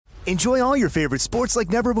Enjoy all your favorite sports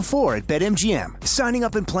like never before at BetMGM. Signing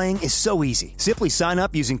up and playing is so easy. Simply sign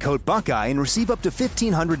up using code Buckeye and receive up to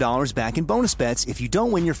 $1,500 back in bonus bets if you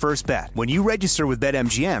don't win your first bet. When you register with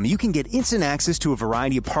BetMGM, you can get instant access to a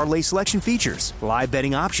variety of parlay selection features, live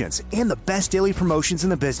betting options, and the best daily promotions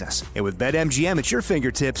in the business. And with BetMGM at your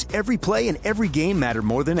fingertips, every play and every game matter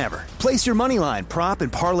more than ever. Place your moneyline, prop,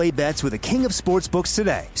 and parlay bets with the king of sportsbooks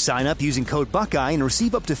today. Sign up using code Buckeye and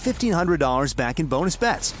receive up to $1,500 back in bonus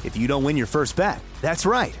bets if you don't win your first bet. That's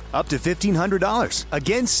right, up to $1,500.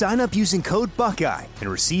 Again, sign up using code Buckeye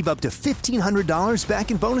and receive up to $1,500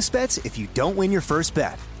 back in bonus bets if you don't win your first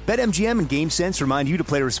bet. BetMGM and GameSense remind you to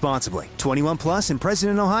play responsibly. 21 plus and present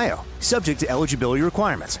in Ohio. Subject to eligibility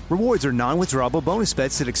requirements. Rewards are non-withdrawable bonus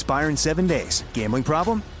bets that expire in 7 days. Gambling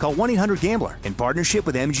problem? Call 1-800-GAMBLER in partnership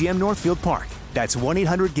with MGM Northfield Park. That's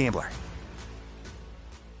 1-800-GAMBLER.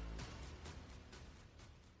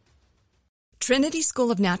 Trinity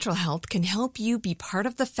School of Natural Health can help you be part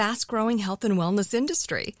of the fast-growing health and wellness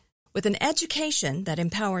industry. With an education that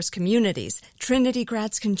empowers communities, Trinity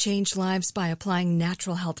grads can change lives by applying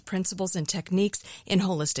natural health principles and techniques in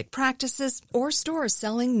holistic practices or stores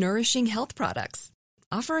selling nourishing health products.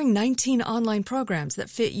 Offering 19 online programs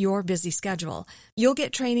that fit your busy schedule, you'll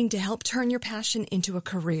get training to help turn your passion into a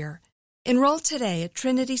career. Enroll today at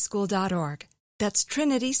trinityschool.org. That's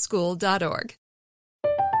trinityschool.org.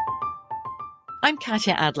 I'm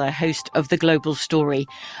Katya Adler, host of The Global Story.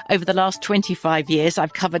 Over the last 25 years,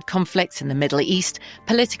 I've covered conflicts in the Middle East,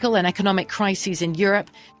 political and economic crises in Europe,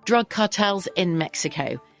 drug cartels in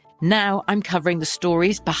Mexico. Now I'm covering the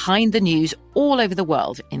stories behind the news all over the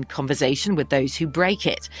world in conversation with those who break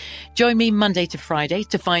it. Join me Monday to Friday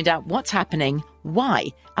to find out what's happening, why,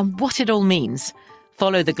 and what it all means.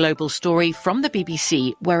 Follow The Global Story from the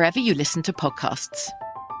BBC wherever you listen to podcasts.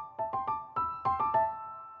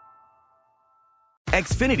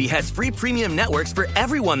 Xfinity has free premium networks for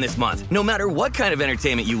everyone this month, no matter what kind of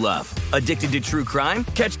entertainment you love. Addicted to true crime?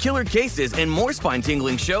 Catch killer cases and more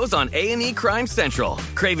spine-tingling shows on A&E Crime Central.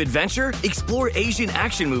 Crave adventure? Explore Asian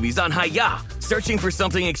action movies on Hi-Ya. Searching for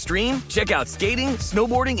something extreme? Check out skating,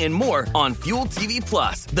 snowboarding, and more on Fuel TV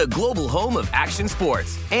Plus, the global home of action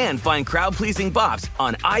sports. And find crowd-pleasing bops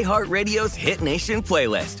on iHeartRadio's Hit Nation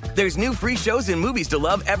playlist. There's new free shows and movies to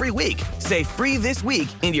love every week. Say free this week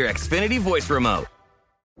in your Xfinity voice remote.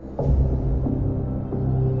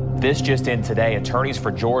 This just in today, attorneys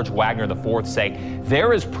for George Wagner IV say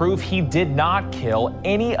there is proof he did not kill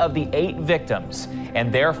any of the 8 victims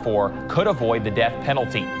and therefore could avoid the death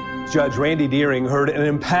penalty. Judge Randy Deering heard an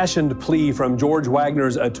impassioned plea from George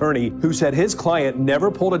Wagner's attorney, who said his client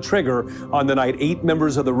never pulled a trigger on the night 8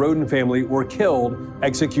 members of the Roden family were killed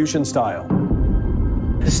execution style.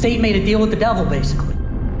 The state made a deal with the devil, basically.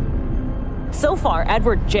 So far,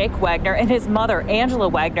 Edward Jake Wagner and his mother, Angela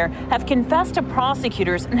Wagner, have confessed to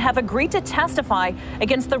prosecutors and have agreed to testify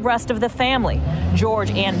against the rest of the family.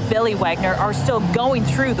 George and Billy Wagner are still going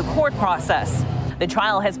through the court process. The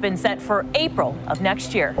trial has been set for April of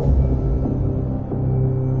next year.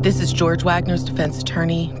 This is George Wagner's defense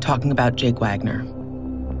attorney talking about Jake Wagner.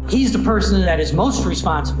 He's the person that is most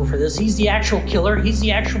responsible for this. He's the actual killer. He's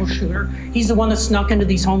the actual shooter. He's the one that snuck into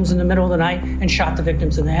these homes in the middle of the night and shot the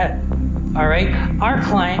victims in the head. All right? Our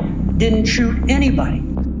client didn't shoot anybody.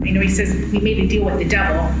 You know, he says we made a deal with the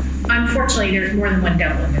devil. Unfortunately, there's more than one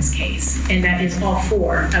devil in this case, and that is all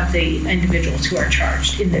 4 of the individuals who are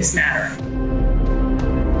charged in this matter.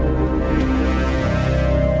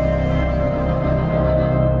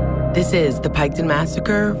 This is The Piketon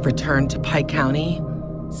Massacre, Return to Pike County,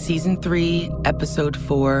 Season 3, Episode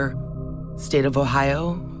 4, State of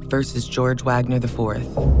Ohio versus George Wagner IV.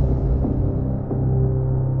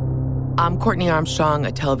 I'm Courtney Armstrong,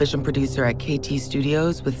 a television producer at KT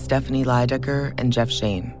Studios with Stephanie Leidecker and Jeff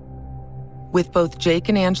Shane. With both Jake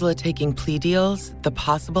and Angela taking plea deals, the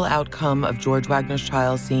possible outcome of George Wagner's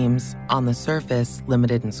trial seems, on the surface,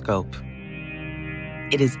 limited in scope.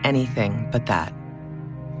 It is anything but that.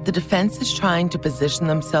 The defense is trying to position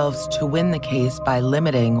themselves to win the case by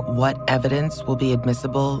limiting what evidence will be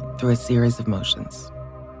admissible through a series of motions.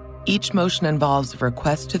 Each motion involves a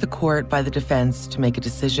request to the court by the defense to make a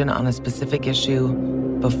decision on a specific issue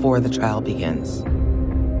before the trial begins.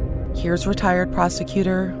 Here's retired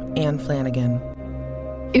prosecutor Ann Flanagan.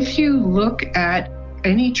 If you look at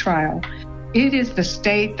any trial, it is the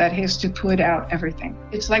state that has to put out everything.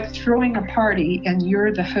 It's like throwing a party and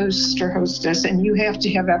you're the host or hostess and you have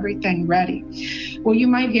to have everything ready. Well, you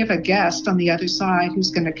might have a guest on the other side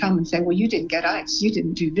who's going to come and say, well, you didn't get ice, you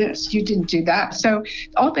didn't do this, you didn't do that. So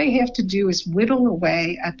all they have to do is whittle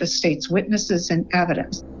away at the state's witnesses and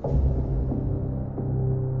evidence.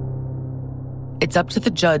 It's It's up to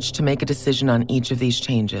the judge to make a decision on each of these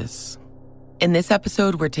changes. In this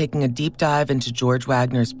episode, we're taking a deep dive into George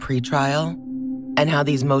Wagner's pretrial and how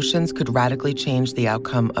these motions could radically change the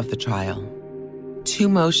outcome of the trial. 2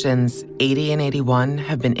 motions, 80 and 81,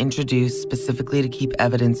 have been introduced specifically to keep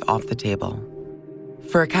evidence off the table.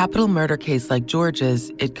 For a capital murder case like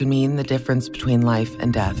George's, it could mean the difference between life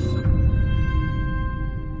and death.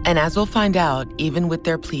 And as we'll find out, even with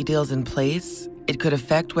their plea deals in place, it could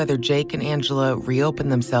affect whether Jake and Angela reopen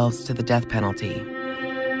themselves to the death penalty.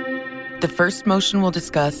 The first motion we'll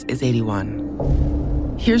discuss is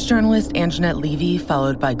 81. Here's journalist Anjanette Levy,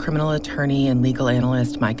 followed by criminal attorney and legal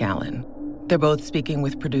analyst Mike Allen. They're both speaking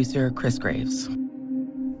with producer Chris Graves.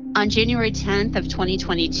 On January 10th of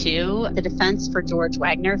 2022, the defense for George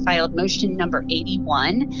Wagner filed motion number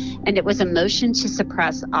 81, and it was a motion to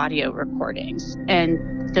suppress audio recordings.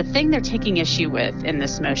 And the thing they're taking issue with in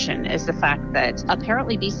this motion is the fact that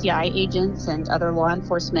apparently BCI agents and other law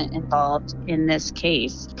enforcement involved in this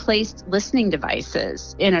case placed listening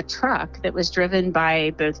devices in a truck that was driven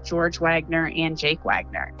by both George Wagner and Jake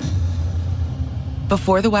Wagner.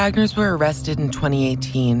 Before the Wagners were arrested in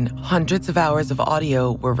 2018, hundreds of hours of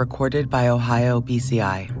audio were recorded by Ohio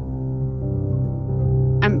BCI.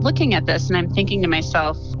 I'm looking at this and I'm thinking to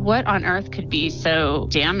myself, what on earth could be so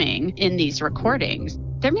damning in these recordings?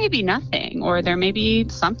 There may be nothing, or there may be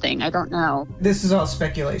something, I don't know. This is all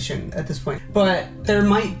speculation at this point, but there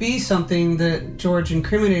might be something that George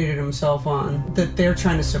incriminated himself on that they're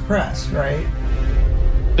trying to suppress, right?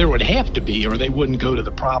 There would have to be, or they wouldn't go to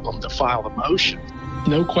the problem to file the motion.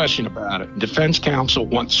 No question about it. Defense counsel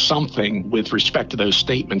wants something with respect to those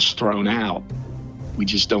statements thrown out. We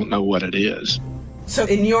just don't know what it is. So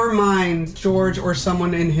in your mind, George or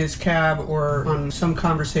someone in his cab or on some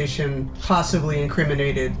conversation possibly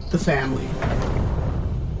incriminated the family?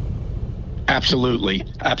 Absolutely.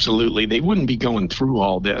 Absolutely. They wouldn't be going through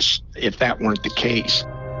all this if that weren't the case.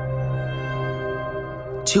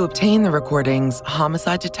 To obtain the recordings,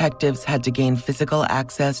 homicide detectives had to gain physical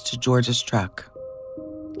access to George's truck.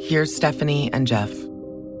 Here's Stephanie and Jeff.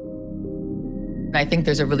 I think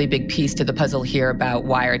there's a really big piece to the puzzle here about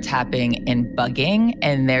wiretapping and bugging,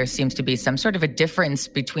 and there seems to be some sort of a difference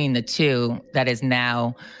between the two that is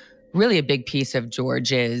now really a big piece of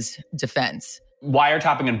George's defense.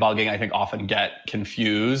 Wiretapping and bugging, I think, often get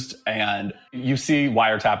confused, and you see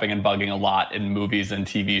wiretapping and bugging a lot in movies and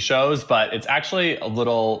TV shows, but it's actually a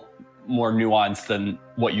little more nuanced than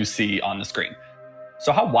what you see on the screen.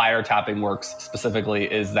 So how wiretapping works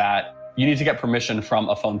specifically is that you need to get permission from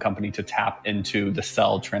a phone company to tap into the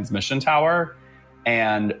cell transmission tower.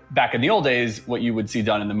 And back in the old days, what you would see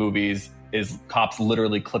done in the movies is cops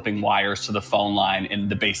literally clipping wires to the phone line in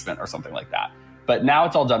the basement or something like that. But now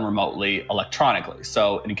it's all done remotely, electronically.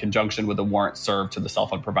 So in conjunction with a warrant served to the cell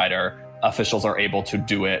phone provider, officials are able to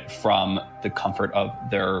do it from the comfort of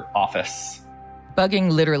their office.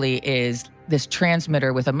 Bugging literally is this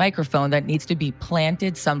transmitter with a microphone that needs to be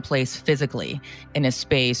planted someplace physically in a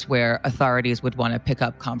space where authorities would want to pick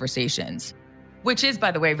up conversations. Which is,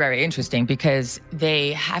 by the way, very interesting because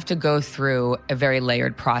they have to go through a very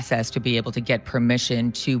layered process to be able to get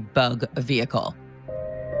permission to bug a vehicle.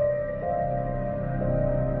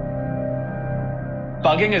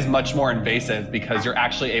 Bugging is much more invasive because you're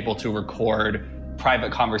actually able to record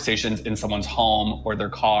private conversations in someone's home or their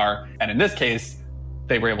car. And in this case,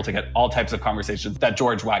 they were able to get all types of conversations that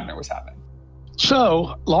George Wagner was having.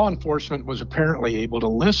 So law enforcement was apparently able to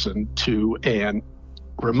listen to and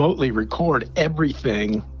remotely record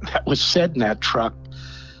everything that was said in that truck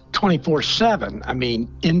 24/7. I mean,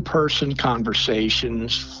 in-person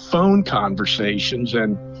conversations, phone conversations,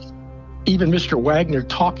 and even Mr. Wagner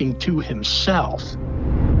talking to himself.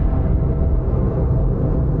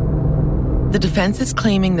 The defense is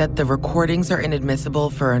claiming that the recordings are inadmissible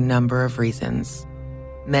for a number of reasons,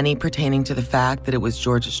 many pertaining to the fact that it was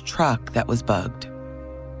George's truck that was bugged.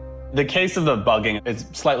 The case of the bugging is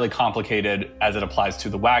slightly complicated as it applies to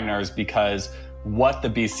the Wagners because what the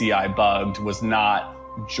BCI bugged was not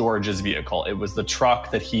George's vehicle. It was the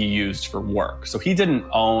truck that he used for work. So he didn't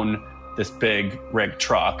own this big rig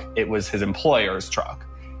truck. It was his employer's truck.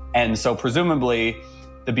 And so presumably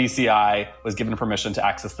the BCI was given permission to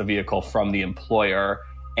access the vehicle from the employer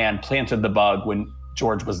and planted the bug when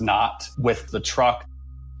George was not with the truck.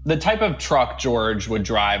 The type of truck George would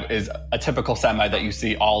drive is a typical semi that you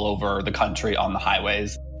see all over the country on the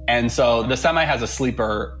highways. And so the semi has a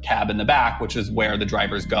sleeper cab in the back, which is where the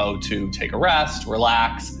drivers go to take a rest,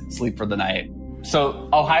 relax, sleep for the night. So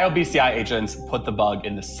Ohio BCI agents put the bug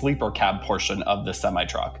in the sleeper cab portion of the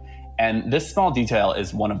semi-truck. And this small detail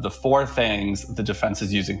is one of the 4 things the defense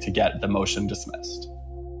is using to get the motion dismissed.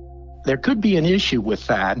 there could be an issue with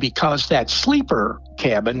that because that sleeper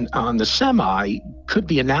cabin on the semi could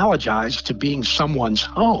be analogized to being someone's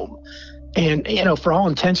home. And, for all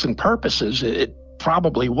intents and purposes, it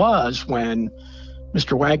probably was when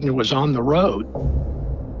Mr. Wagner was on the road.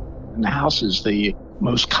 And the house is the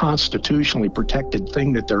most constitutionally protected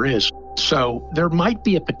thing that there is. So there might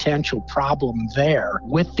be a potential problem there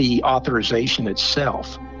with the authorization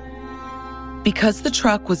itself. Because the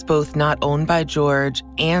truck was both not owned by George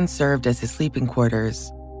and served as his sleeping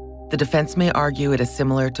quarters, the defense may argue it is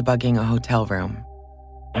similar to bugging a hotel room.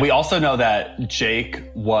 We also know that Jake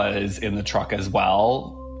was in the truck as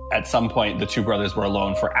well. At some point, the two brothers were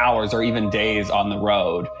alone for hours or even days on the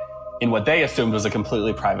road in what they assumed was a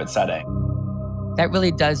completely private setting. That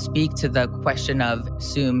really does speak to the question of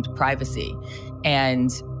assumed privacy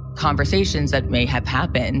and conversations that may have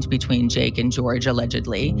happened between Jake and George,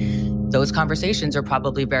 allegedly. Those conversations are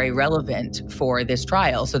probably very relevant for this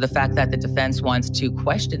trial. So the fact that the defense wants to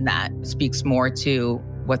question that speaks more to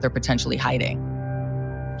what they're potentially hiding.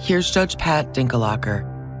 Here's Judge Pat Dinkelacker.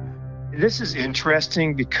 This is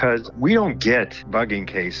interesting because we don't get bugging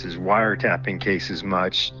cases, wiretapping cases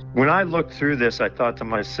much. When I looked through this, I thought to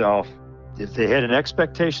myself, if they had an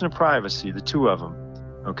expectation of privacy, the two of them,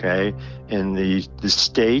 okay, and the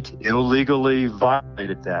state illegally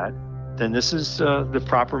violated that, then this is the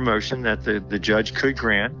proper motion that the judge could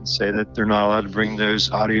grant and say that they're not allowed to bring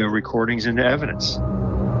those audio recordings into evidence.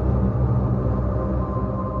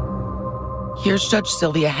 Here's Judge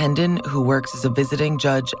Sylvia Hendon, who works as a visiting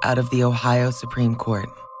judge out of the Ohio Supreme Court.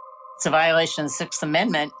 It's a violation of the Sixth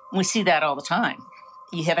Amendment. We see that all the time.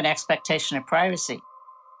 You have an expectation of privacy.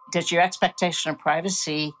 Does your expectation of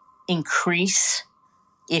privacy increase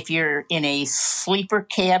if you're in a sleeper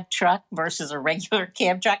cab truck versus a regular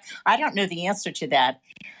cab truck? I don't know the answer to that.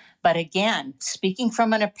 But again, speaking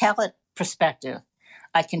from an appellate perspective,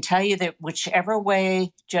 I can tell you that whichever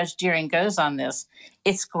way Judge Deering goes on this,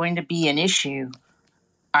 it's going to be an issue,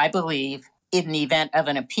 I believe, in the event of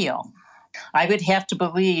an appeal. I would have to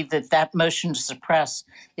believe that that motion to suppress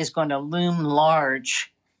is going to loom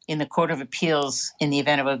large in the Court of Appeals in the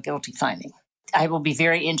event of a guilty finding. I will be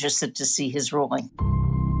very interested to see his ruling.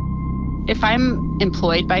 If I'm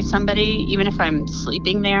employed by somebody, even if I'm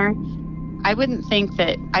sleeping there, I wouldn't think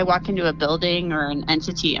that I walk into a building or an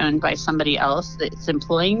entity owned by somebody else that's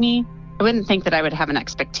employing me. I wouldn't think that I would have an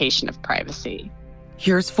expectation of privacy.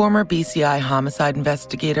 Here's former BCI homicide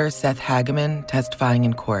investigator Seth Hageman testifying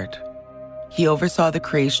in court. He oversaw the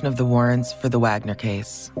creation of the warrants for the Wagner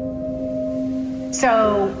case.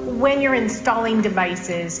 So when you're installing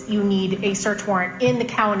devices, you need a search warrant in the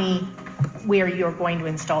county where you're going to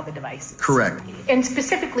install the devices. Correct. And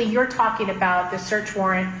specifically, you're talking about the search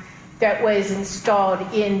warrant that was installed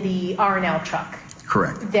in the R&L truck.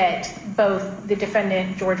 Correct. That both the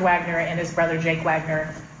defendant, George Wagner, and his brother, Jake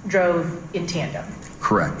Wagner, drove in tandem.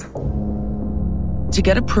 Correct. To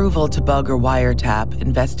get approval to bug or wiretap,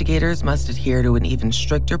 investigators must adhere to an even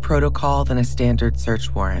stricter protocol than a standard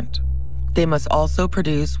search warrant. They must also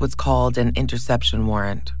produce what's called an interception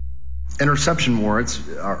warrant. Interception warrants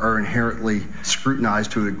are inherently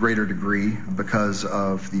scrutinized to a greater degree because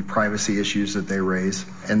of the privacy issues that they raise.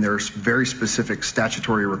 And there's very specific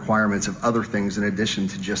statutory requirements of other things in addition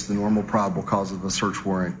to just the normal probable cause of a search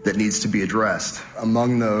warrant that needs to be addressed.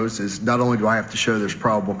 Among those is not only do I have to show there's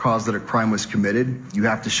probable cause that a crime was committed, you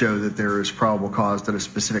have to show that there is probable cause that a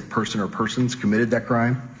specific person or persons committed that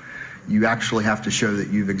crime. You actually have to show that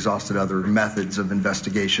you've exhausted other methods of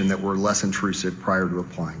investigation that were less intrusive prior to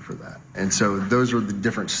applying for that. And so those are the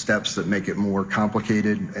different steps that make it more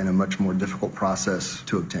complicated and a much more difficult process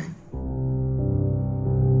to obtain.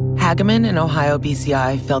 Hageman and Ohio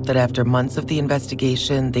BCI felt that after months of the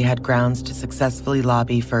investigation, they had grounds to successfully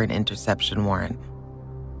lobby for an interception warrant.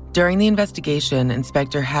 During the investigation,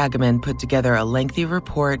 Inspector Hageman put together a lengthy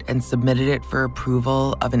report and submitted it for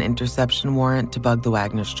approval of an interception warrant to bug the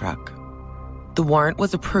Wagner's truck. The warrant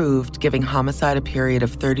was approved, giving Homicide a period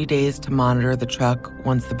of 30 days to monitor the truck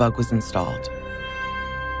once the bug was installed.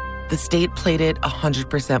 The state played it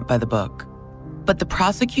 100% by the book. But the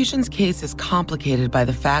prosecution's case is complicated by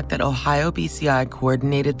the fact that Ohio BCI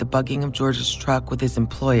coordinated the bugging of George's truck with his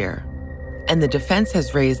employer. And the defense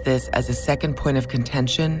has raised this as a second point of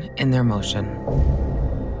contention in their motion.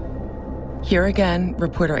 Here again,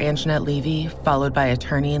 reporter Anjanette Levy, followed by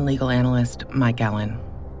attorney and legal analyst Mike Allen.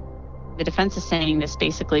 The defense is saying this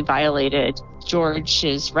basically violated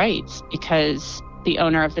George's rights because the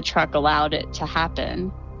owner of the truck allowed it to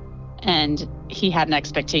happen and he had an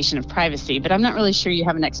expectation of privacy. But I'm not really sure you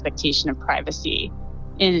have an expectation of privacy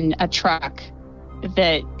in a truck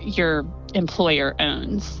that your employer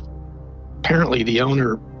owns. Apparently, the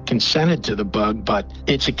owner consented to the bug, but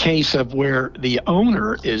it's a case of where the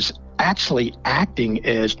owner is actually acting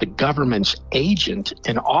as the government's agent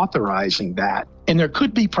and authorizing that. And there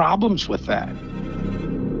could be problems with that.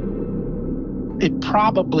 It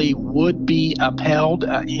probably would be upheld.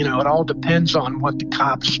 It all depends on what the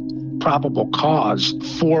cops' probable cause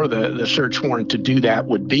for the search warrant to do that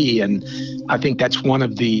would be. And I think that's one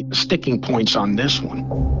of the sticking points on this one.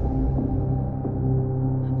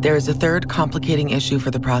 There is a third complicating issue for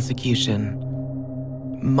the prosecution.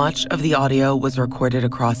 Much of the audio was recorded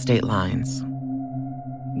across state lines.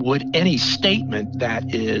 Would any statement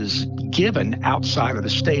that is given outside of the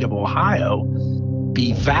state of Ohio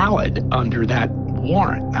be valid under that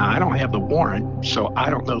warrant? Now, I don't have the warrant, so I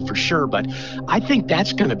don't know for sure, but I think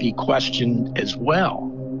that's going to be questioned as well.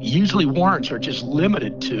 Usually warrants are just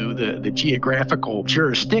limited to the geographical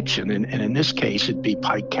jurisdiction, and in this case, it'd be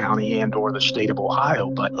Pike County and or the state of Ohio.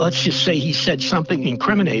 But let's just say he said something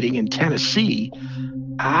incriminating in Tennessee.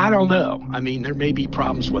 I don't know. I mean, there may be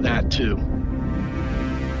problems with that, too.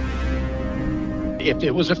 If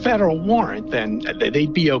it was a federal warrant, then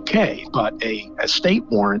they'd be okay. But a state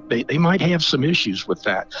warrant, they might have some issues with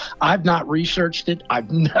that. I've not researched it.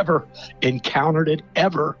 I've never encountered it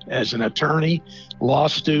ever as an attorney, law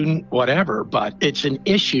student, whatever. But it's an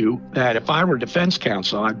issue that if I were defense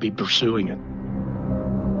counsel, I'd be pursuing it.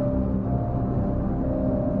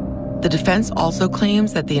 The defense also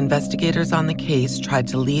claims that the investigators on the case tried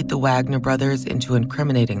to lead the Wagner brothers into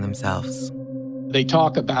incriminating themselves. They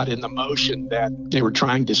talk about in the motion that they were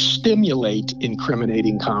trying to stimulate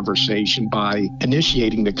incriminating conversation by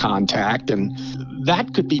initiating the contact, and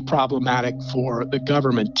that could be problematic for the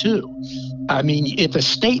government too. I mean, if a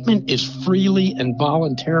statement is freely and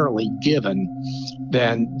voluntarily given,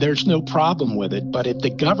 then there's no problem with it. But if the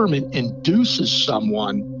government induces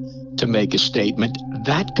someone to make a statement,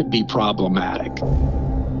 that could be problematic.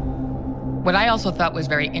 What I also thought was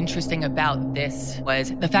very interesting about this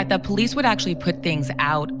was the fact that police would actually put things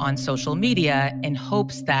out on social media in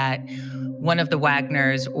hopes that one of the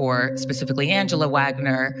Wagners, or specifically Angela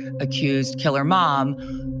Wagner, accused killer mom,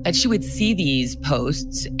 that she would see these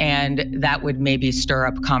posts and that would maybe stir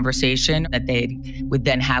up conversation that they would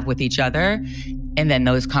then have with each other. And then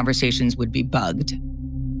those conversations would be bugged.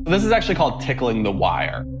 This is actually called tickling the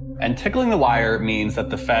wire. And tickling the wire means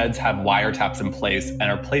that the feds have wiretaps in place and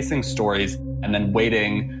are placing stories and then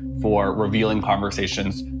waiting for revealing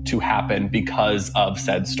conversations to happen because of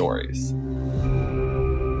said stories.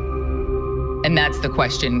 And that's the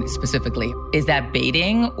question specifically. Is that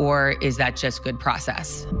baiting or is that just good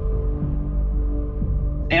process?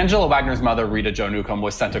 Angela Wagner's mother, Rita Jo Newcomb,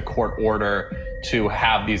 was sent a court order to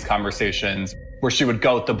have these conversations where she would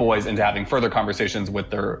goad the boys into having further conversations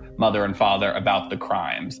with their mother and father about the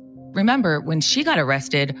crimes. Remember, when she got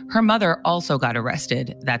arrested, her mother also got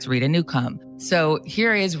arrested. That's Rita Newcomb. So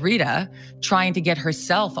here is Rita trying to get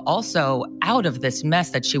herself also out of this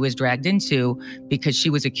mess that she was dragged into because she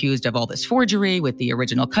was accused of all this forgery with the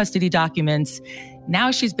original custody documents. Now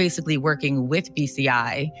she's basically working with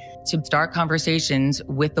BCI to start conversations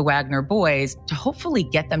with the Wagner boys to hopefully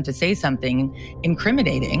get them to say something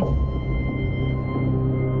incriminating.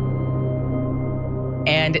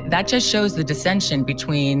 And that just shows the dissension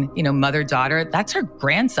between, mother-daughter. That's her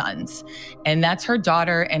grandsons. And that's her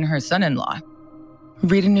daughter and her son-in-law.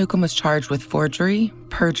 Rita Newcomb was charged with forgery,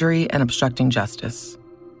 perjury, and obstructing justice.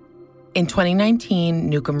 In 2019,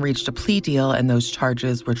 Newcomb reached a plea deal and those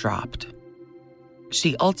charges were dropped.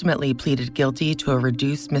 She ultimately pleaded guilty to a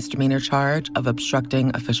reduced misdemeanor charge of obstructing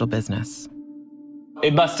official business.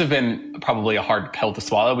 It must have been probably a hard pill to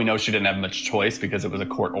swallow. We know she didn't have much choice because it was a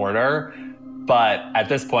court order. But at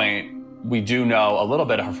this point, we do know a little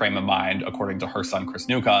bit of her frame of mind, according to her son, Chris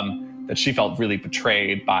Newcomb, that she felt really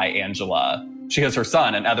betrayed by Angela. She has her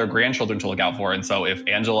son and other grandchildren to look out for. And so if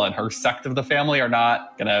Angela and her sect of the family are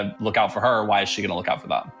not going to look out for her, why is she going to look out for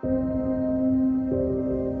them?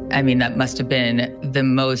 I mean, that must have been the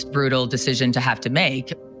most brutal decision to have to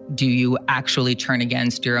make. Do you actually turn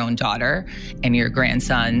against your own daughter and your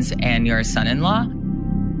grandsons and your son-in-law?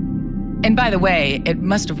 And by the way, it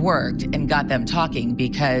must have worked and got them talking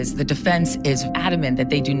because the defense is adamant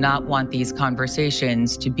that they do not want these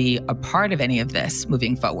conversations to be a part of any of this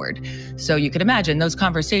moving forward. So you could imagine those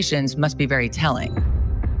conversations must be very telling.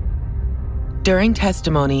 During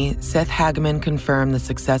testimony, Seth Hageman confirmed the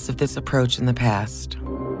success of this approach in the past.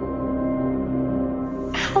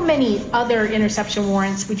 How many other interception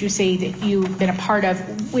warrants would you say that you've been a part of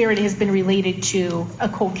where it has been related to a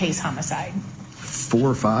cold case homicide? 4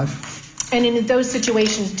 or 5. And in those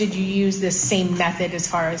situations, did you use this same method as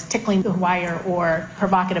far as tickling the wire or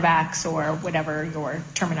provocative acts or whatever your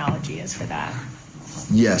terminology is for that?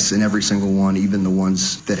 Yes, in every single one, even the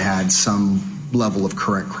ones that had some level of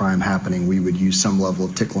current crime happening, we would use some level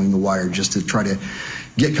of tickling the wire just to try to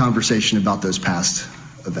get conversation about those past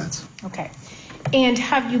events. Okay. And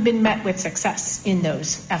have you been met with success in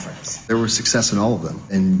those efforts? There was success in all of them.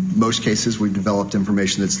 In most cases, we've developed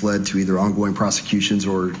information that's led to either ongoing prosecutions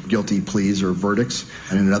or guilty pleas or verdicts.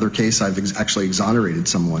 And in another case, I've actually exonerated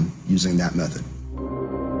someone using that method.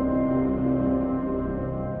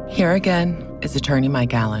 Here again is attorney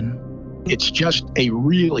Mike Allen. It's just a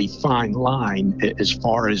really fine line as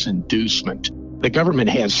far as inducement. The government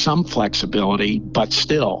has some flexibility, but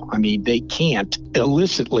still, I mean, they can't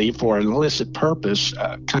illicitly, for an illicit purpose,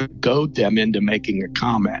 kind of goad them into making a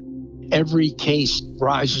comment. Every case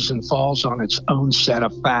rises and falls on its own set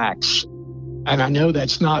of facts. And I know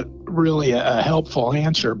that's not really a helpful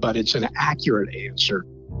answer, but it's an accurate answer.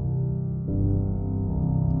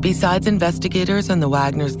 Besides investigators and the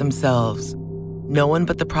Wagners themselves, no one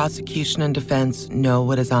but the prosecution and defense know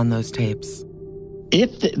what is on those tapes.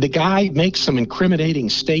 If the guy makes some incriminating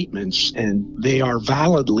statements and they are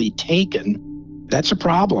validly taken, that's a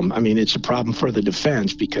problem. I mean, it's a problem for the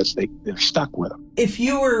defense because they're stuck with them. If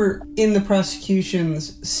you were in the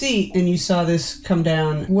prosecution's seat and you saw this come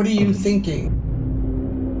down, what are you thinking?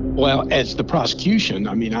 Well, as the prosecution,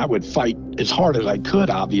 I mean, I would fight as hard as I could,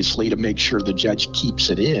 obviously, to make sure the judge keeps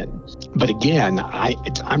it in. But again,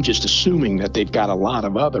 I'm just assuming that they've got a lot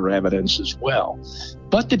of other evidence as well.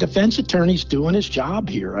 But the defense attorney's doing his job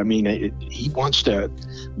here. I mean, he wants to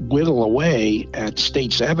whittle away at the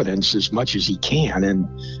state's evidence as much as he can. And,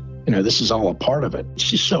 you know, this is all a part of it. It's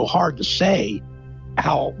just so hard to say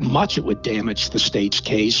how much it would damage the state's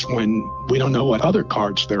case when we don't know what other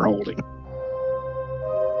cards they're holding.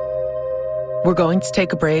 We're going to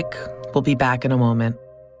take a break. We'll be back in a moment.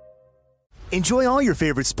 Enjoy all your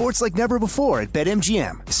favorite sports like never before at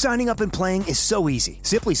BetMGM. Signing up and playing is so easy.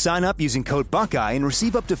 Simply sign up using code Buckeye and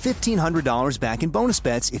receive up to $1,500 back in bonus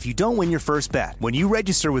bets if you don't win your first bet. When you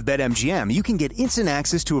register with BetMGM, you can get instant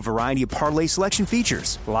access to a variety of parlay selection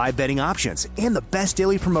features, live betting options, and the best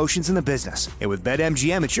daily promotions in the business. And with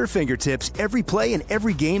BetMGM at your fingertips, every play and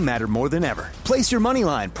every game matter more than ever. Place your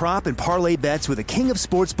moneyline, prop, and parlay bets with the king of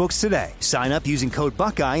sportsbooks today. Sign up using code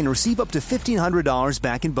Buckeye and receive up to $1,500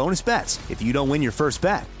 back in bonus bets if you don't win your first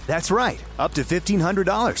bet. That's right, up to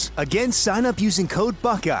 $1,500. Again, sign up using code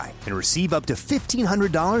Buckeye and receive up to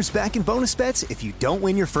 $1,500 back in bonus bets if you don't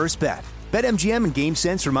win your first bet. BetMGM and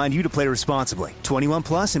GameSense remind you to play responsibly. 21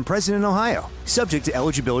 plus and present in Ohio. Subject to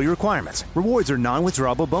eligibility requirements. Rewards are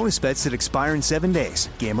non-withdrawable bonus bets that expire in 7 days.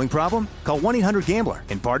 Gambling problem? Call 1-800-GAMBLER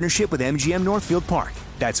in partnership with MGM Northfield Park.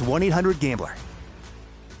 That's 1-800-GAMBLER.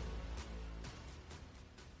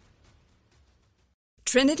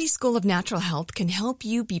 Trinity School of Natural Health can help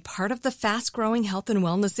you be part of the fast-growing health and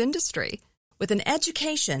wellness industry. With an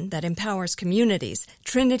education that empowers communities,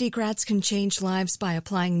 Trinity grads can change lives by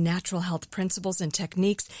applying natural health principles and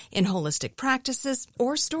techniques in holistic practices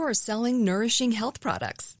or stores selling nourishing health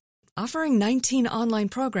products. Offering 19 online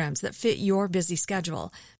programs that fit your busy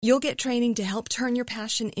schedule, you'll get training to help turn your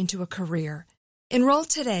passion into a career. Enroll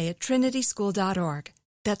today at trinityschool.org.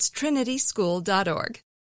 That's trinityschool.org.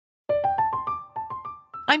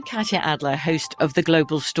 I'm Katya Adler, host of The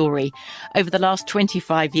Global Story. Over the last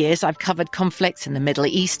 25 years, I've covered conflicts in the Middle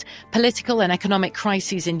East, political and economic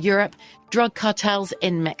crises in Europe, drug cartels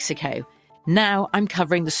in Mexico. Now I'm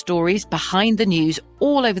covering the stories behind the news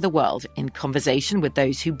all over the world in conversation with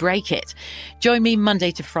those who break it. Join me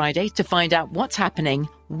Monday to Friday to find out what's happening,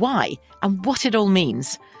 why, and what it all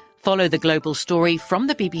means. Follow The Global Story from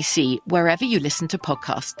the BBC wherever you listen to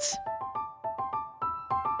podcasts.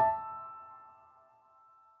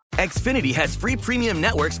 Xfinity has free premium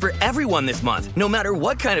networks for everyone this month, no matter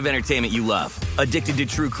what kind of entertainment you love. Addicted to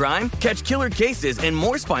true crime? Catch killer cases and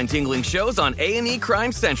more spine-tingling shows on A&E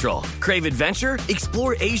Crime Central. Crave adventure?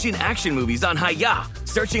 Explore Asian action movies on Hi-Ya.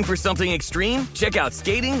 Searching for something extreme? Check out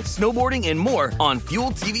skating, snowboarding, and more on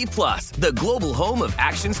Fuel TV Plus, the global home of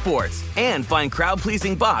action sports. And find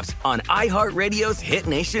crowd-pleasing bops on iHeartRadio's Hit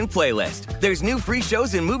Nation playlist. There's new free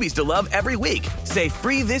shows and movies to love every week. Say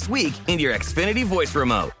free this week in your Xfinity voice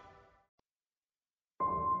remote.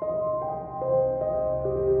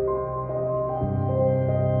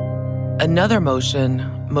 Another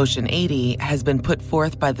motion, Motion 80, has been put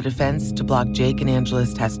forth by the defense to block Jake and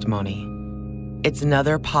Angela's testimony. It's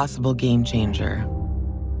another possible game changer.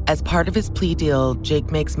 As part of his plea deal,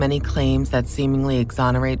 Jake makes many claims that seemingly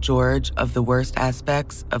exonerate George of the worst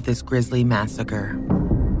aspects of this grisly massacre.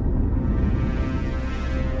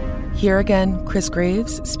 Here again, Chris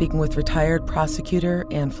Graves speaking with retired prosecutor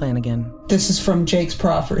Ann Flanagan. This is from Jake's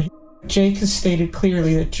proffer. Jake has stated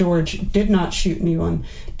clearly that George did not shoot anyone,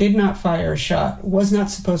 did not fire a shot, was not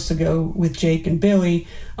supposed to go with Jake and Billy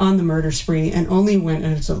on the murder spree, and only went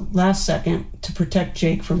at the last second to protect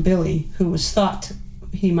Jake from Billy, who was thought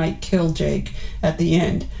he might kill Jake at the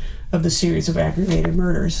end of the series of aggravated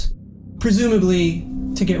murders, presumably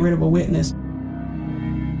to get rid of a witness.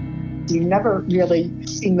 You never really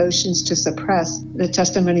see motions to suppress the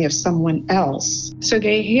testimony of someone else. So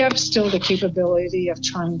they have still the capability of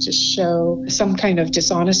trying to show some kind of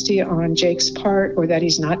dishonesty on Jake's part, or that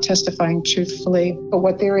he's not testifying truthfully. But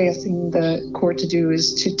what they're asking the court to do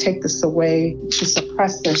is to take this away, to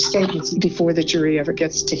suppress their statements before the jury ever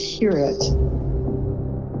gets to hear it.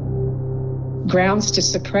 Grounds to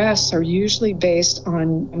suppress are usually based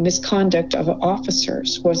on misconduct of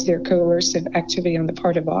officers. Was there coercive activity on the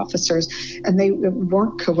part of officers? And they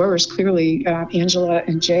weren't coerced, clearly, Angela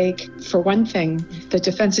and Jake. For one thing, the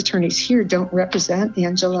defense attorneys here don't represent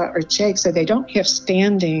Angela or Jake, so they don't have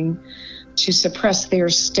standing to suppress their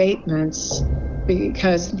statements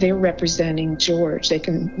because they're representing George. They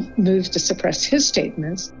can move to suppress his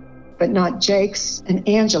statements, but not Jake's and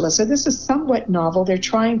Angela. So this is somewhat novel. They're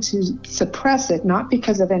trying to suppress it, not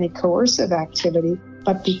because of any coercive activity,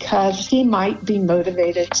 but because he might be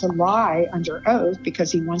motivated to lie under oath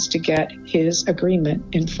because he wants to get his agreement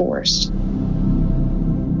enforced.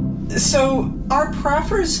 So are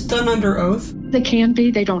proffers done under oath? They can be.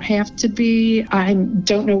 They don't have to be. I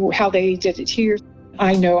don't know how they did it here.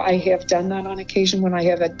 I know I have done that on occasion when I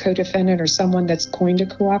have a co-defendant or someone that's going to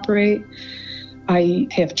cooperate. I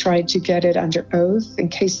have tried to get it under oath in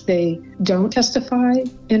case they don't testify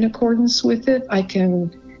in accordance with it. I can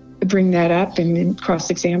bring that up and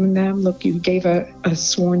cross-examine them. Look, you gave a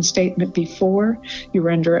sworn statement before. You were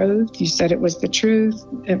under oath. You said it was the truth.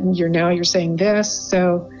 And you're saying this.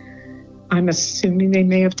 So I'm assuming they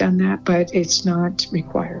may have done that, but it's not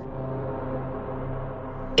required.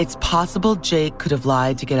 It's possible Jake could have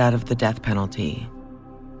lied to get out of the death penalty,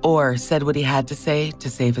 or said what he had to say to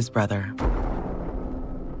save his brother.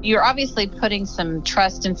 You're obviously putting some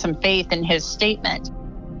trust and some faith in his statement.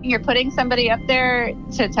 You're putting somebody up there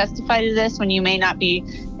to testify to this when you may not be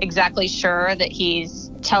exactly sure that he's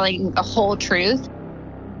telling the whole truth.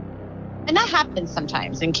 And that happens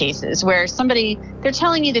sometimes in cases where they're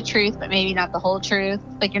telling you the truth, but maybe not the whole truth.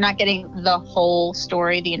 Like you're not getting the whole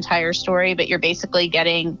story, the entire story, but you're basically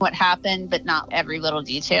getting what happened, but not every little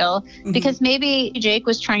detail. Mm-hmm. Because maybe Jake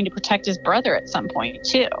was trying to protect his brother at some point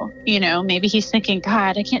too. Maybe he's thinking,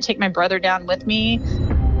 God, I can't take my brother down with me.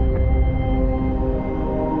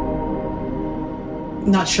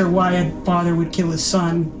 Not sure why a father would kill his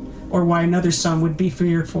son or why another son would be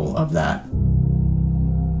fearful of that.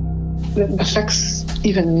 It affects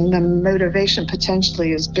even the motivation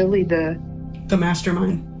potentially. Is Billy the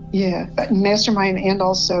mastermind? Yeah, mastermind, and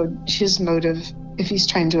also his motive if he's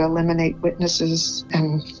trying to eliminate witnesses.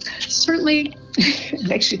 And certainly it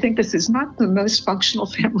makes you think this is not the most functional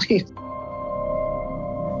family.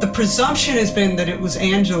 The presumption has been that it was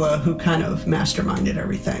Angela who kind of masterminded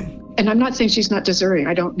everything. And I'm not saying she's not deserving.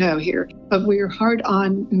 I don't know here. But we're hard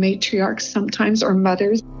on matriarchs sometimes, or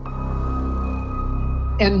mothers.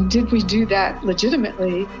 And did we do that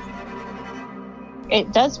legitimately?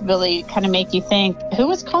 It does really kind of make you think, who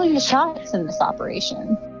was calling the shots in this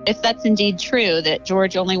operation? If that's indeed true, that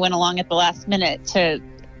George only went along at the last minute to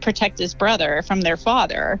protect his brother from their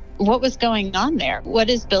father, what was going on there? What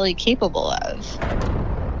is Billy capable of?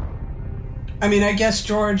 I mean, I guess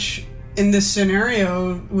George, in this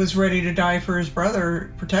scenario, was ready to die for his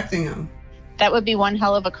brother, protecting him. That would be one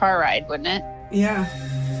hell of a car ride, wouldn't it? Yeah.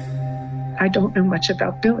 I don't know much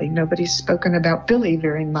about Billy. Nobody's spoken about Billy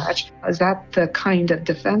very much. Is that the kind of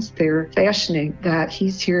defense they're fashioning, that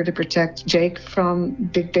he's here to protect Jake from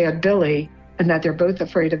Big Bad Billy and that they're both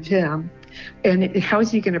afraid of him? And how is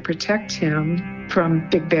he going to protect him from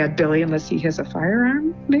Big Bad Billy unless he has a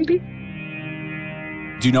firearm, maybe?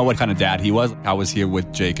 Do you know what kind of dad he was? How was he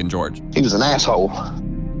with Jake and George? He was an asshole.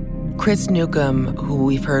 Chris Newcomb, who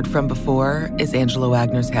we've heard from before, is Angela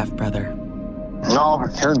Wagner's half-brother. No,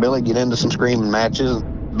 her and Billy get into some screaming matches.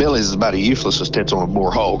 Billy's about as useless as tits on a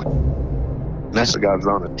boar hog. And that's the God's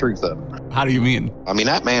honest truth of it. How do you mean? I mean,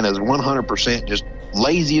 that man is 100% just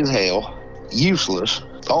lazy as hell, useless,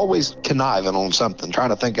 always conniving on something, trying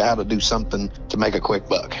to think of how to do something to make a quick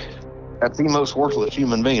buck. That's the most worthless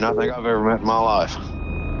human being I think I've ever met in my life.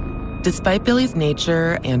 Despite Billy's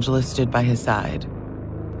nature, Angela stood by his side.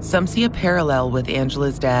 Some see a parallel with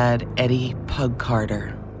Angela's dad, Eddie Pug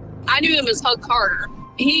Carter. I knew him as Hug Carter.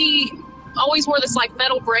 He always wore this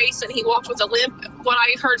metal brace and he walked with a limp. What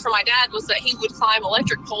I heard from my dad was that he would climb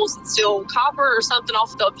electric poles and steal copper or something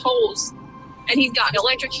off the poles and he's gotten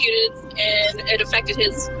electrocuted, and it affected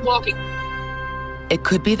his walking. It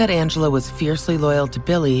could be that Angela was fiercely loyal to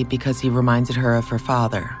Billy because he reminded her of her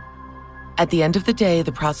father. At the end of the day,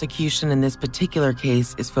 the prosecution in this particular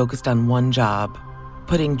case is focused on one job: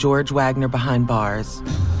 putting George Wagner behind bars,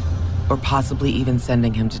 or possibly even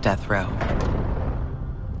sending him to death row.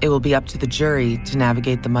 It will be up to the jury to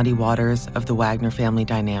navigate the muddy waters of the Wagner family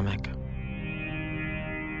dynamic.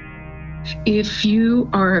 If you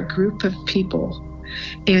are a group of people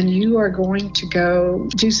and you are going to go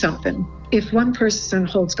do something, if one person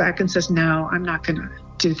holds back and says, no, I'm not going to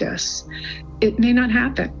do this, it may not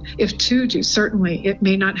happen. If two do, certainly it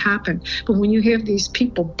may not happen. But when you have these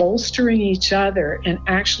people bolstering each other and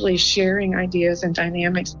actually sharing ideas and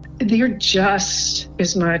dynamics, they're just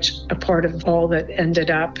as much a part of all that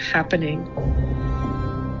ended up happening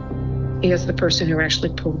as the person who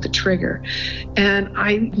actually pulled the trigger. And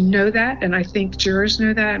I know that, and I think jurors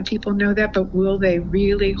know that, and people know that, but will they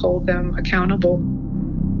really hold them accountable?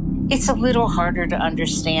 It's a little harder to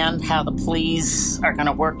understand how the pleas are going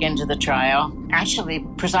to work into the trial. Actually,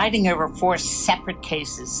 presiding over 4 separate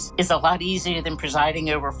cases is a lot easier than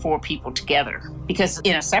presiding over 4 people together. Because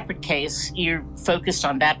in a separate case, you're focused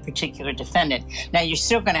on that particular defendant. Now, you're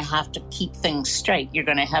still going to have to keep things straight. You're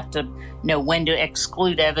going to have to know when to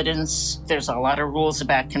exclude evidence. There's a lot of rules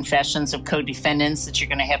about confessions of co-defendants that you're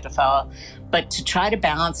going to have to follow. But to try to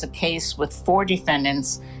balance a case with 4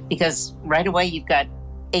 defendants, because right away you've got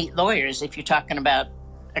 8 lawyers if you're talking about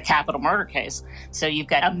a capital murder case. So you've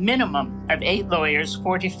got a minimum of 8 lawyers,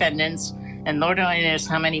 4 defendants, and Lord only knows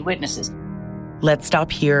how many witnesses. Let's stop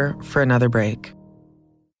here for another break.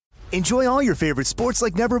 Enjoy all your favorite sports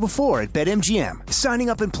like never before at BetMGM. Signing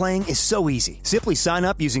up and playing is so easy. Simply sign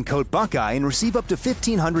up using code Buckeye and receive up to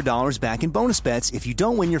 $1,500 back in bonus bets if you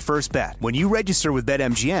don't win your first bet. When you register with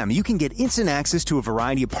BetMGM, you can get instant access to a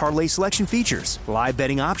variety of parlay selection features, live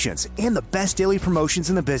betting options, and the best daily promotions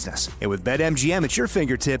in the business. And with BetMGM at your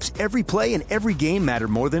fingertips, every play and every game matter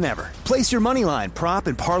more than ever. Place your moneyline, prop,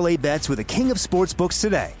 and parlay bets with the king of sportsbooks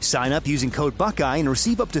today. Sign up using code Buckeye and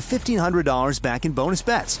receive up to $1,500 back in bonus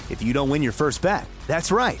bets if you don't win your first bet.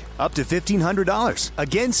 That's right, up to $1,500.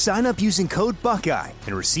 Again, sign up using code Buckeye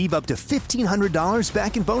and receive up to $1,500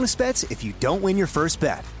 back in bonus bets if you don't win your first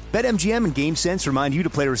bet. BetMGM and GameSense remind you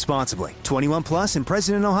to play responsibly. 21 plus and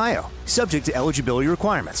present in Ohio. Subject to eligibility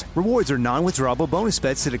requirements. Rewards are non-withdrawable bonus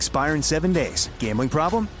bets that expire in 7 days. Gambling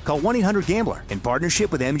problem? Call 1-800-GAMBLER in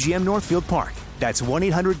partnership with MGM Northfield Park. That's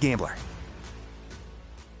 1-800-GAMBLER.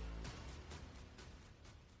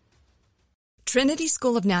 Trinity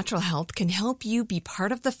School of Natural Health can help you be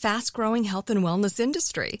part of the fast-growing health and wellness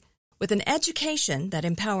industry. With an education that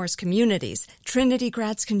empowers communities, Trinity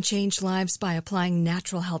grads can change lives by applying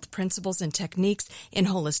natural health principles and techniques in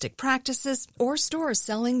holistic practices or stores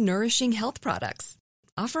selling nourishing health products.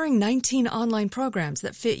 Offering 19 online programs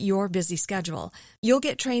that fit your busy schedule, you'll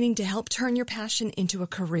get training to help turn your passion into a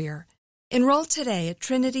career. Enroll today at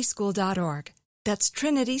trinityschool.org. That's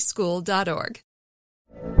trinityschool.org.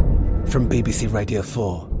 From BBC Radio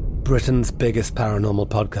 4, Britain's biggest paranormal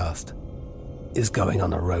podcast is going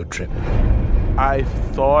on a road trip. I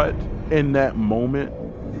thought in that moment,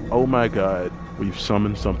 oh my God, we've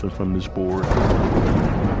summoned something from this board.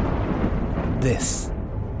 This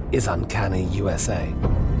is Uncanny USA.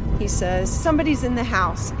 He says, somebody's in the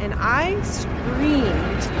house, and I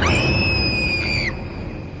screamed.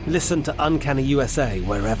 Listen to Uncanny USA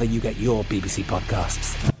wherever you get your BBC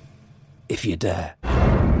podcasts, if you dare.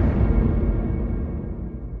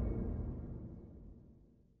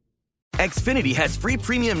 Xfinity has free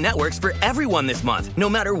premium networks for everyone this month, no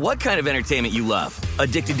matter what kind of entertainment you love.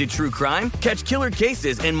 Addicted to true crime? Catch killer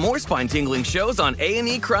cases and more spine-tingling shows on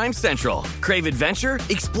A&E Crime Central. Crave adventure?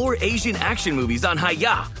 Explore Asian action movies on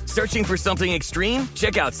Hi-Ya. Searching for something extreme?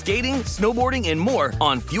 Check out skating, snowboarding, and more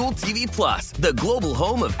on Fuel TV Plus, the global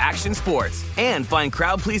home of action sports. And find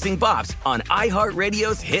crowd-pleasing bops on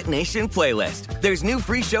iHeartRadio's Hit Nation playlist. There's new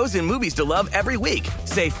free shows and movies to love every week.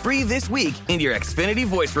 Say free this week in your Xfinity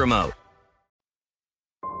voice remote.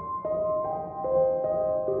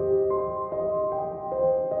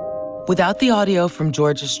 Without the audio from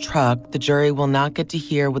George's truck, the jury will not get to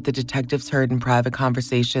hear what the detectives heard in private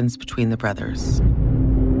conversations between the brothers.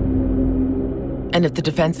 And if the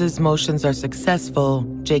defense's motions are successful,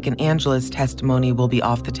 Jake and Angela's testimony will be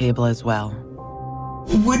off the table as well.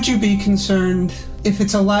 Would you be concerned if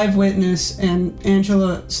it's a live witness and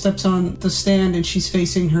Angela steps on the stand and she's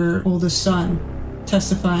facing her oldest son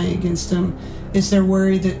testifying against him? Is there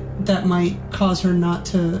worry that that might cause her not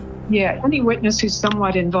to Yeah, any witness who's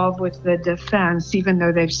somewhat involved with the defense, even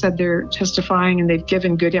though they've said they're testifying and they've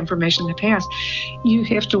given good information in the past, you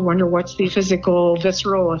have to wonder what's the physical,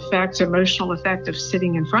 visceral effect, emotional effect of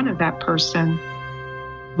sitting in front of that person.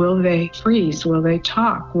 Will they freeze? Will they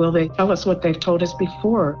talk? Will they tell us what they've told us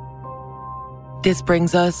before? This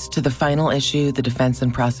brings us to the final issue the defense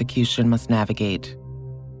and prosecution must navigate: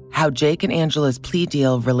 how Jake and Angela's plea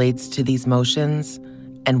deal relates to these motions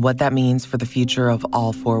and what that means for the future of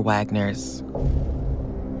all four Wagners.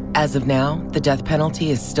 As of now, the death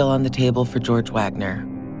penalty is still on the table for George Wagner.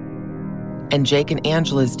 And Jake and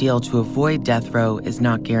Angela's deal to avoid death row is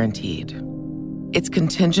not guaranteed. It's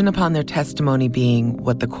contingent upon their testimony being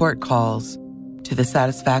what the court calls to the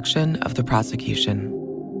satisfaction of the prosecution.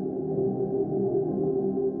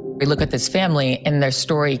 We look at this family and their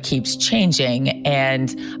story keeps changing.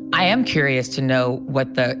 And I am curious to know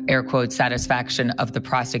what the air quote satisfaction of the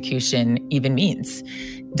prosecution even means.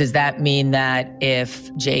 Does that mean that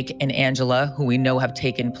if Jake and Angela, who we know have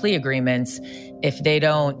taken plea agreements, if they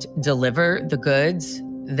don't deliver the goods,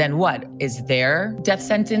 then what? Is their death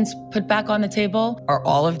sentence put back on the table? Are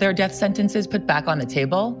all of their death sentences put back on the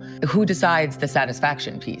table? Who decides the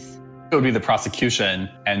satisfaction piece? It would be the prosecution.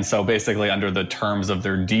 And so basically under the terms of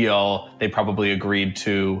their deal, they probably agreed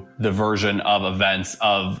to the version of events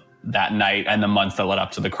of that night and the months that led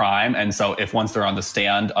up to the crime. And so if once they're on the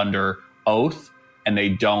stand under oath and they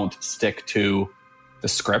don't stick to the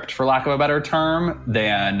script, for lack of a better term,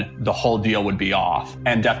 then the whole deal would be off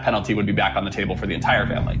and death penalty would be back on the table for the entire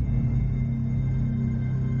family.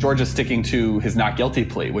 George is sticking to his not guilty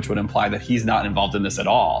plea, which would imply that he's not involved in this at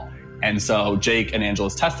all. And so Jake and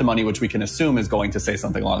Angela's testimony, which we can assume is going to say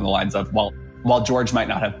something along the lines of, well, while George might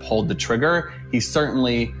not have pulled the trigger, he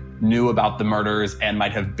certainly knew about the murders and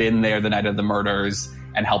might have been there the night of the murders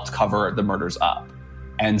and helped cover the murders up.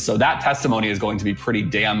 And so that testimony is going to be pretty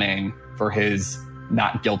damning for his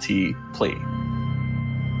not guilty plea.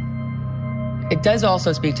 It does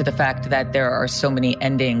also speak to the fact that there are so many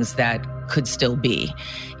endings that could still be.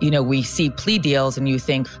 You know, we see plea deals and you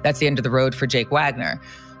think that's the end of the road for Jake Wagner.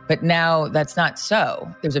 But now that's not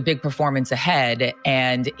so. There's a big performance ahead,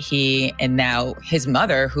 and he and now his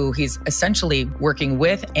mother, who he's essentially working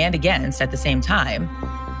with and against at the same time.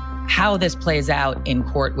 How this plays out in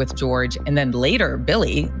court with George, and then later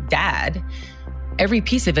Billy, dad, every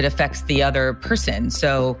piece of it affects the other person.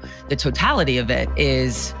 So the totality of it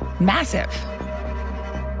is massive.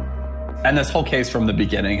 And this whole case from the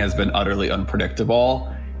beginning has been utterly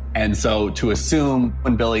unpredictable. And so to assume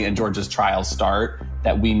when Billy and George's trials start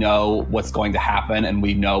that we know what's going to happen and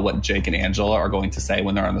we know what Jake and Angela are going to say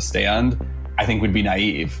when they're on the stand, I think we'd be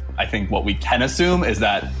naive. I think what we can assume is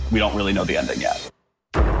that we don't really know the ending yet.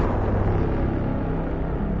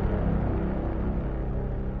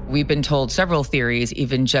 We've been told several theories,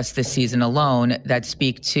 even just this season alone, that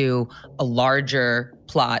speak to a larger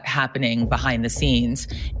plot happening behind the scenes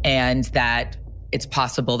and that it's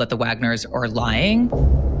possible that the Wagners are lying.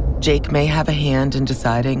 Jake may have a hand in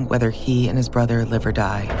deciding whether he and his brother live or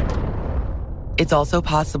die. It's also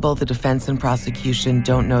possible the defense and prosecution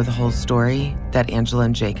don't know the whole story that Angela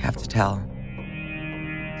and Jake have to tell.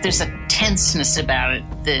 There's a tenseness about it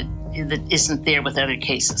that isn't there with other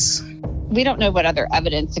cases. We don't know what other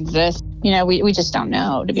evidence exists. You know, we just don't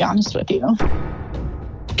know, to be honest with you.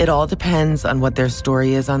 It all depends on what their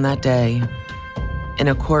story is on that day. In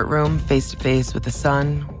a courtroom, face-to-face with a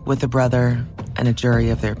son, with a brother, and a jury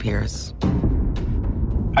of their peers.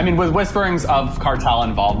 I mean, with whisperings of cartel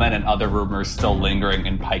involvement and other rumors still lingering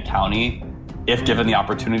in Pike County, if given the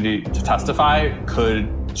opportunity to testify,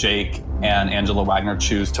 could Jake and Angela Wagner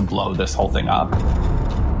choose to blow this whole thing up?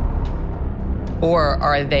 Or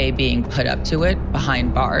are they being put up to it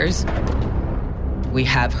behind bars? We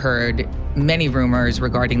have heard many rumors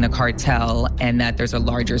regarding the cartel and that there's a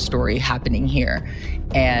larger story happening here,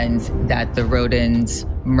 and that the Rodin's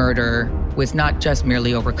murder was not just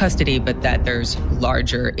merely over custody, but that there's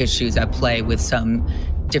larger issues at play with some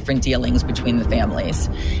different dealings between the families.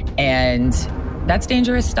 And that's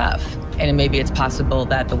dangerous stuff. And maybe it's possible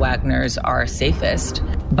that the Wagners are safest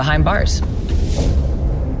behind bars.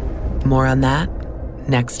 More on that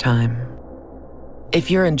next time. If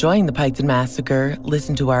you're enjoying the Piketon Massacre,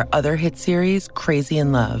 listen to our other hit series, Crazy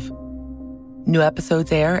in Love. New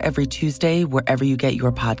episodes air every Tuesday wherever you get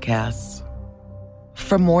your podcasts.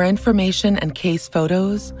 For more information and case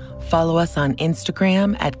photos, follow us on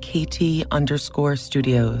Instagram at KT_studios.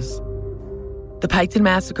 The Piketon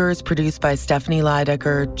Massacre is produced by Stephanie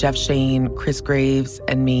Leidecker, Jeff Shane, Chris Graves,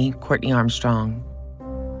 and me, Courtney Armstrong.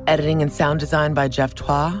 Editing and sound design by Jeff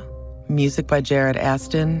Twa. Music by Jared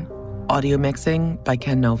Aston. Audio mixing by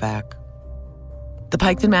Ken Novak. The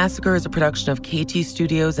Piketon Massacre is a production of KT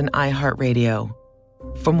Studios and iHeartRadio.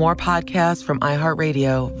 For more podcasts from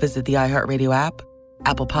iHeartRadio, visit the iHeartRadio app,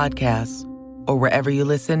 Apple Podcasts, or wherever you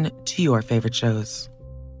listen to your favorite shows.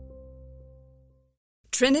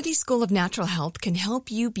 Trinity School of Natural Health can help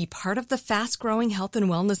you be part of the fast-growing health and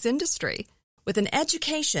wellness industry. With an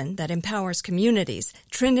education that empowers communities,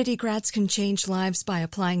 Trinity grads can change lives by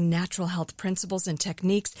applying natural health principles and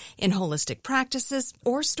techniques in holistic practices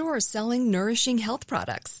or stores selling nourishing health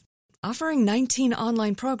products. Offering 19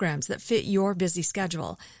 online programs that fit your busy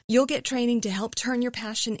schedule, you'll get training to help turn your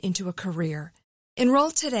passion into a career.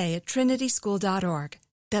 Enroll today at trinityschool.org.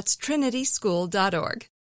 That's trinityschool.org.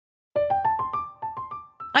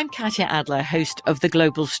 I'm Katya Adler, host of The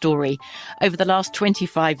Global Story. Over the last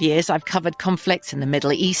 25 years, I've covered conflicts in the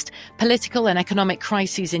Middle East, political and economic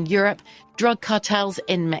crises in Europe, drug cartels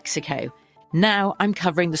in Mexico. Now I'm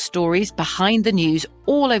covering the stories behind the news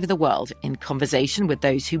all over the world in conversation with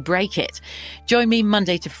those who break it. Join me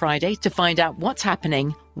Monday to Friday to find out what's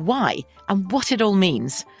happening, why, and what it all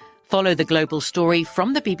means. Follow The Global Story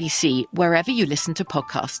from the BBC wherever you listen to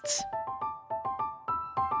podcasts.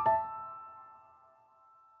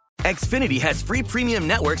 Xfinity has free premium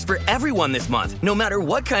networks for everyone this month, no matter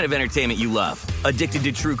what kind of entertainment you love. Addicted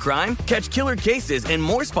to true crime? Catch killer cases and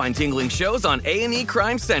more spine-tingling shows on A&E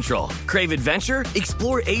Crime Central. Crave adventure?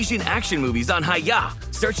 Explore Asian action movies on Hi-Ya.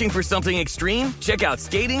 Searching for something extreme? Check out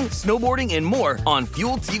skating, snowboarding, and more on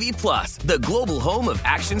Fuel TV Plus, the global home of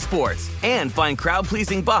action sports. And find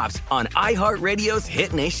crowd-pleasing bops on iHeartRadio's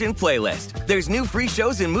Hit Nation playlist. There's new free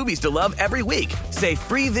shows and movies to love every week. Say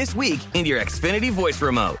free this week in your Xfinity voice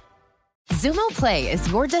remote. Xumo Play is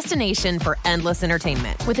your destination for endless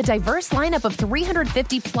entertainment. With a diverse lineup of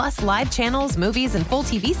 350-plus live channels, movies, and full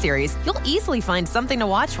TV series, you'll easily find something to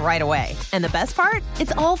watch right away. And the best part?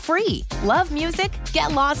 It's all free. Love music?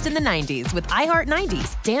 Get lost in the 90s with iHeart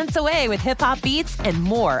 90s, dance away with hip-hop beats, and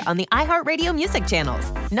more on the iHeartRadio music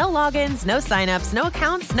channels. No logins, no signups, no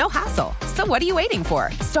accounts, no hassle. So what are you waiting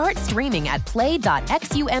for? Start streaming at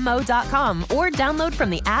play.xumo.com or download from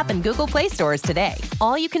the app and Google Play stores today.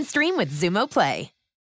 All you can stream with Xumo Play.